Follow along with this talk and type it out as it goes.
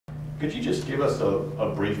Could you just give us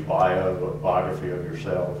a brief biography of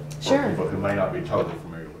yourself? Sure. For people who may not be totally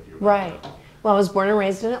familiar with you. Right. Well, I was born and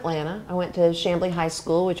raised in Atlanta. I went to Chamblee High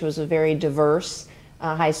School, which was a very diverse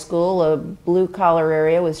high school, a blue-collar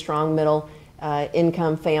area with strong middle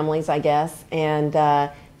income families, I guess, and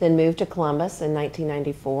then moved to Columbus in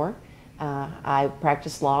 1994. I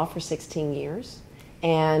practiced law for 16 years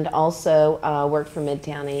and also worked for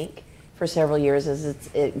Midtown Inc. for several years as its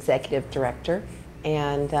executive director,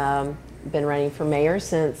 and been running for mayor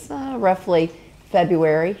since roughly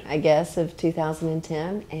February, I guess, of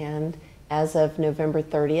 2010, and as of November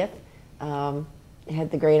 30th, I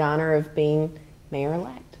had the great honor of being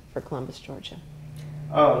mayor-elect for Columbus, Georgia.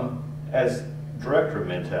 As director of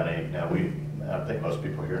Midtown Inc., now I think most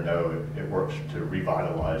people here know it works to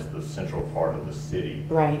revitalize the central part of the city.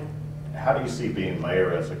 Right. How do you see being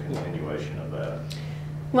mayor as a continuation of that?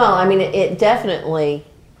 Well, I mean, it definitely,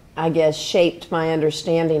 I guess, shaped my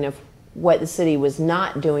understanding of what the city was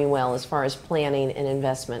not doing well as far as planning and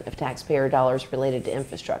investment of taxpayer dollars related to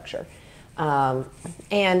infrastructure. And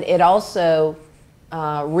it also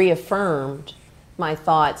reaffirmed my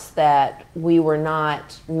thoughts that we were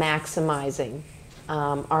not maximizing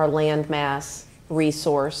our landmass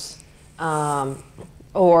resource or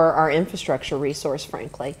our infrastructure resource,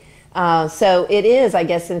 frankly. So it is, I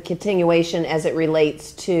guess, a continuation as it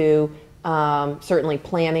relates to certainly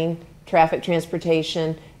planning, traffic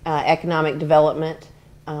transportation, economic development,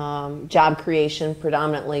 job creation,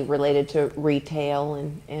 predominantly related to retail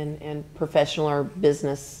and professional or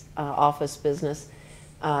business, office business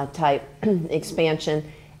type expansion,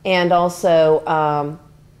 and also,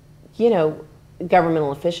 you know,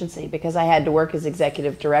 governmental efficiency, because I had to work as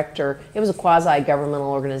executive director. It was a quasi-governmental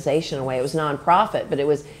organization in a way. It was nonprofit, but it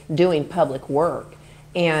was doing public work.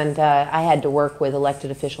 And I had to work with elected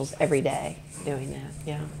officials every day doing that,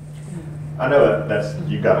 yeah. I know that's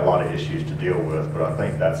you've got a lot of issues to deal with, but I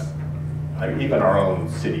think that's, even our own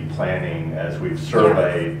city planning, as we've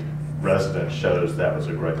surveyed residents, shows that was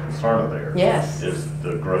a great concern of theirs. Yes. Is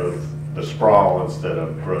the growth, the sprawl instead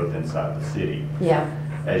of growth inside the city. Yeah.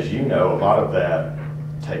 As you know, a lot of that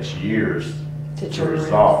takes years to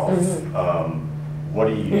resolve. What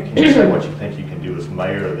do you, can you say what you think you can do as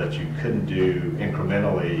mayor that you couldn't do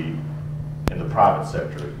incrementally in the private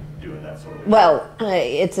sector doing that sort of work? Well,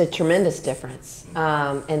 it's a tremendous difference.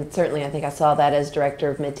 And certainly I think I saw that as director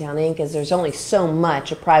of Midtown Inc., is there's only so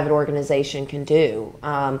much a private organization can do.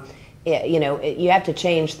 You know, you have to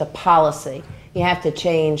change the policy. You have to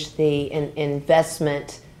change the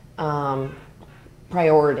investment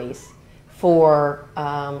priorities for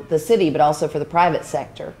the city, but also for the private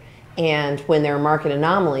sector. And when there are market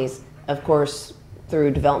anomalies, of course,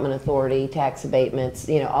 through development authority, tax abatements,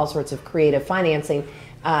 you know, all sorts of creative financing,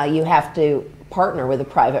 you have to partner with the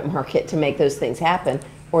private market to make those things happen,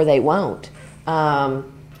 or they won't. Tell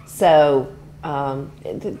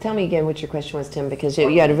me again what your question was, Tim, because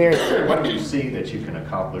you had a very... What do you see that you can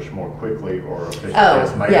accomplish more quickly or efficiently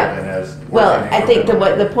as mayor than as... Well, I think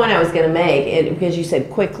the point I was going to make, because you said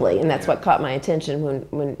quickly, and that's what caught my attention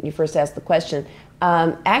when you first asked the question,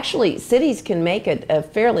 actually cities can make a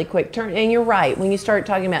fairly quick turn, and you're right, when you start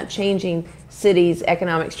talking about changing cities'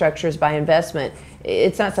 economic structures by investment,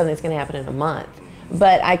 it's not something that's going to happen in a month.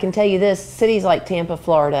 But I can tell you this, cities like Tampa,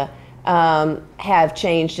 Florida, have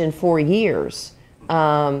changed in 4 years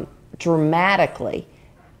dramatically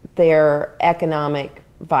their economic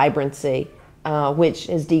vibrancy, which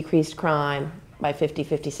has decreased crime by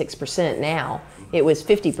 56% now. It was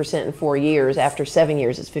 50% in 4 years. After 7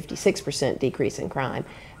 years, it's 56% decrease in crime,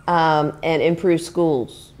 and improved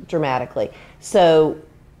schools dramatically. So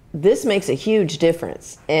this makes a huge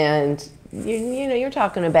difference. And you know, you're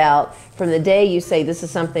talking about from the day you say this is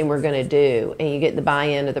something we're going to do, and you get the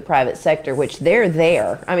buy-in of the private sector, which they're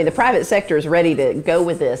there. I mean, the private sector is ready to go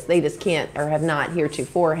with this. They just can't, or have not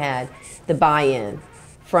heretofore had, the buy-in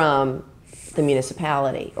from the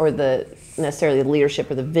municipality or necessarily the leadership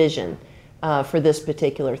or the vision for this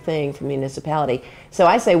particular thing from the municipality. So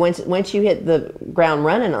I say once you hit the ground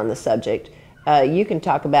running on the subject, you can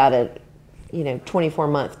talk about a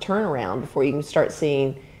 24-month turnaround before you can start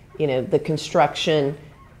seeing the construction,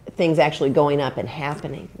 things actually going up and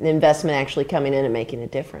happening, the investment actually coming in and making a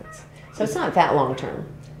difference. So it's not that long term.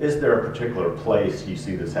 Is there a particular place you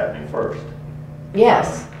see this happening first?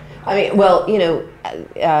 Yes. I mean, well,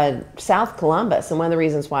 South Columbus, and one of the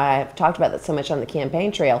reasons why I've talked about that so much on the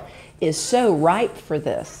campaign trail, is so ripe for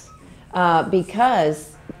this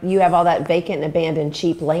because you have all that vacant and abandoned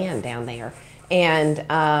cheap land down there. And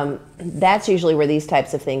that's usually where these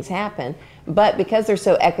types of things happen. But because they're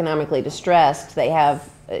so economically distressed, they have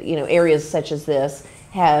areas such as this,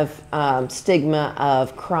 have stigma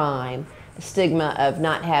of crime, stigma of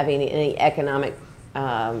not having any economic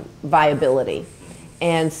viability.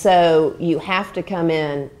 And so you have to come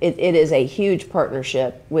in, it is a huge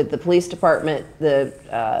partnership with the police department,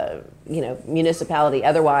 the municipality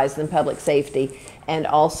otherwise than public safety, and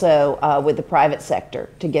also with the private sector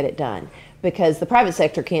to get it done. Because the private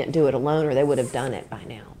sector can't do it alone, or they would have done it by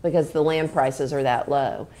now, because the land prices are that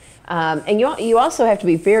low. And you also have to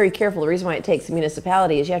be very careful. The reason why it takes a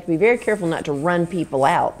municipality is you have to be very careful not to run people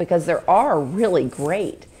out, because there are really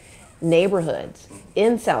great neighborhoods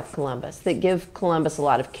in South Columbus that give Columbus a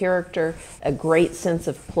lot of character, a great sense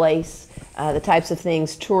of place, the types of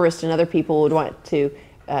things tourists and other people would want to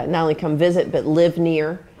not only come visit but live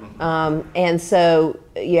near. And so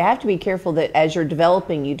you have to be careful that as you're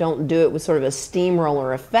developing, you don't do it with sort of a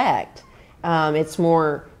steamroller effect. It's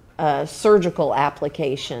more surgical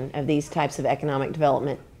application of these types of economic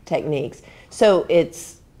development techniques. So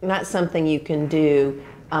it's not something you can do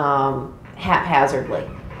haphazardly.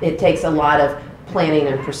 It takes a lot of planning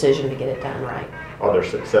and precision to get it done right. Are there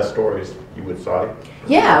success stories you would cite?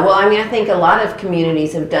 Yeah, well, I mean, I think a lot of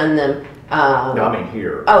communities have done them. No, I mean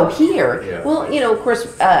here. Oh, here? Yeah. Well, of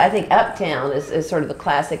course, I think Uptown is sort of the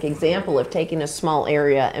classic example of taking a small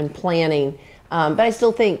area and planning. But I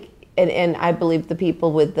still think, and I believe the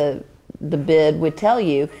people with the bid would tell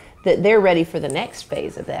you that they're ready for the next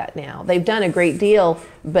phase of that now. They've done a great deal,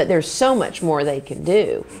 but there's so much more they can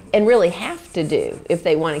do and really have to do if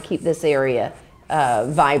they want to keep this area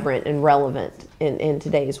vibrant and relevant in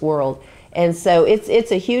today's world. And so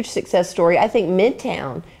it's a huge success story. I think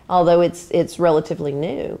Midtown, although it's relatively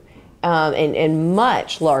new and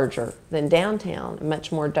much larger than downtown,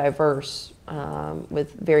 much more diverse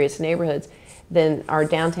with various neighborhoods than our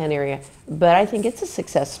downtown area, but I think it's a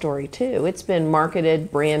success story too. It's been marketed,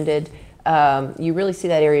 branded. You really see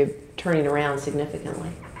that area turning around significantly.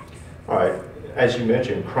 All right, as you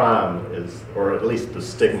mentioned, crime is, or at least the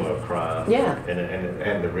stigma of crime, yeah,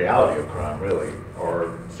 and the reality of crime really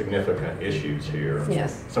are significant issues here.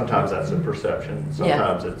 Yes. Sometimes that's a perception.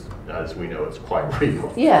 Sometimes it's, as we know, it's quite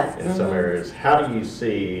real. Yeah. In some areas, how do you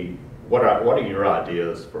see? What are your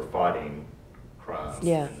ideas for fighting crime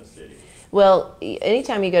in the city? Well,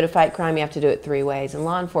 anytime you go to fight crime, you have to do it three ways, and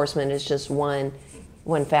law enforcement is just one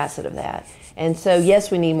facet of that. And so,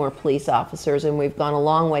 yes, we need more police officers, and we've gone a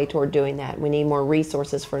long way toward doing that. We need more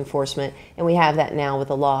resources for enforcement, and we have that now with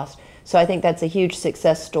the LOST. So I think that's a huge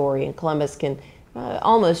success story, and Columbus can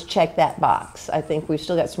almost check that box. I think we've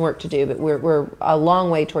still got some work to do, but we're a long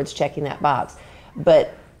way towards checking that box.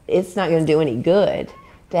 But it's not going to do any good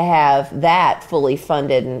to have that fully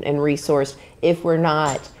funded and resourced if we're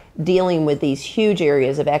not dealing with these huge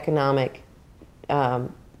areas of economic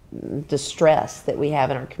distress that we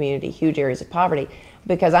have in our community, huge areas of poverty,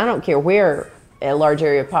 because I don't care where a large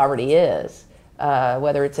area of poverty is,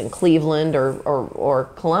 whether it's in Cleveland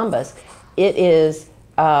or Columbus, it is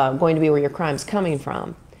going to be where your crime's coming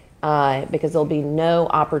from, because there'll be no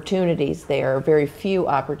opportunities there, very few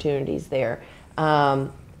opportunities there.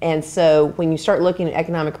 And so when you start looking at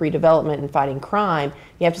economic redevelopment and fighting crime,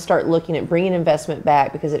 you have to start looking at bringing investment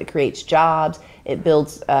back, because it creates jobs, it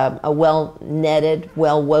builds a well-netted,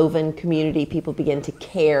 well-woven community. People begin to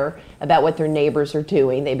care about what their neighbors are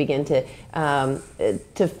doing. They begin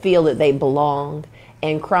to feel that they belong,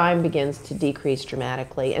 and crime begins to decrease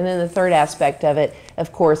dramatically. And then the third aspect of it,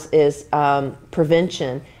 of course, is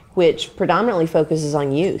prevention, which predominantly focuses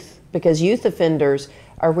on youth, because youth offenders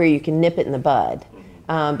are where you can nip it in the bud.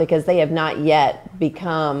 Because they have not yet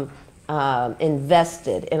become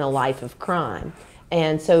invested in a life of crime.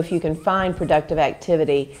 And so if you can find productive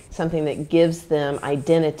activity, something that gives them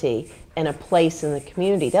identity and a place in the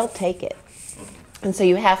community, they'll take it. And so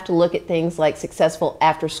you have to look at things like successful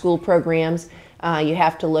after-school programs. You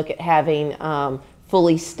have to look at having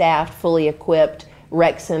fully staffed, fully equipped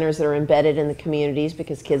rec centers that are embedded in the communities,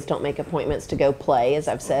 because kids don't make appointments to go play, as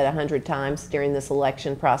I've said 100 times during this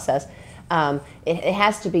election process. It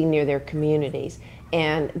has to be near their communities.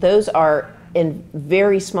 And those are in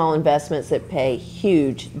very small investments that pay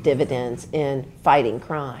huge dividends in fighting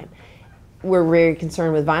crime. We're very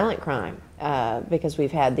concerned with violent crime because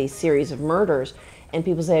we've had these series of murders. And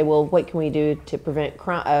people say, well, what can we do to prevent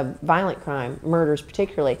violent crime, murders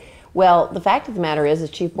particularly? Well, the fact of the matter is, as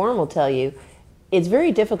Chief Bourne will tell you, it's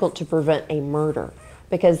very difficult to prevent a murder,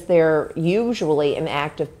 because they're usually an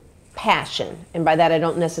act of passion, and by that I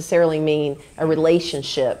don't necessarily mean a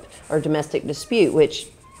relationship or domestic dispute, which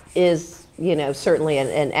is, certainly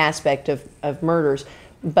an aspect of murders,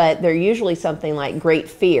 but they're usually something like great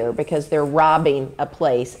fear, because they're robbing a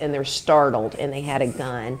place and they're startled and they had a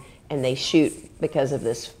gun and they shoot because of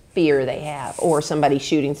this fear they have, or somebody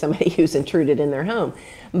shooting somebody who's intruded in their home.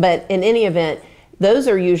 But in any event, those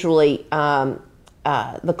are usually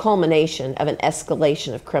the culmination of an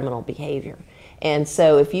escalation of criminal behavior. And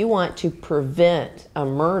so if you want to prevent a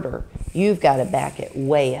murder, you've got to back it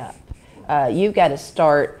way up. You've got to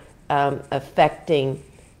start affecting,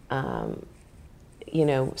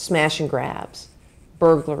 smash and grabs,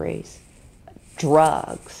 burglaries,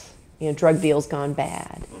 drugs, drug deals gone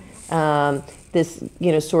bad. This,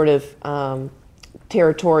 sort of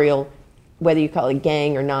territorial, whether you call it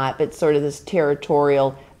gang or not, but sort of this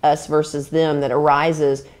territorial us versus them that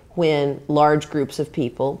arises when large groups of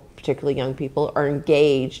people, particularly young people, are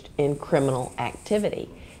engaged in criminal activity.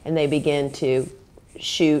 And they begin to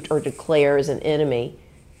shoot or declare as an enemy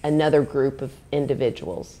another group of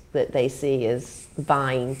individuals that they see as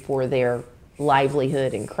vying for their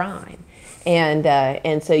livelihood in crime.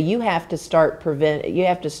 And so you have to start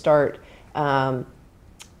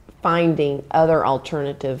finding other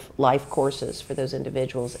alternative life courses for those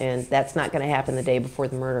individuals, and that's not going to happen the day before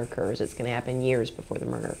the murder occurs. It's going to happen years before the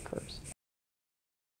murder occurs.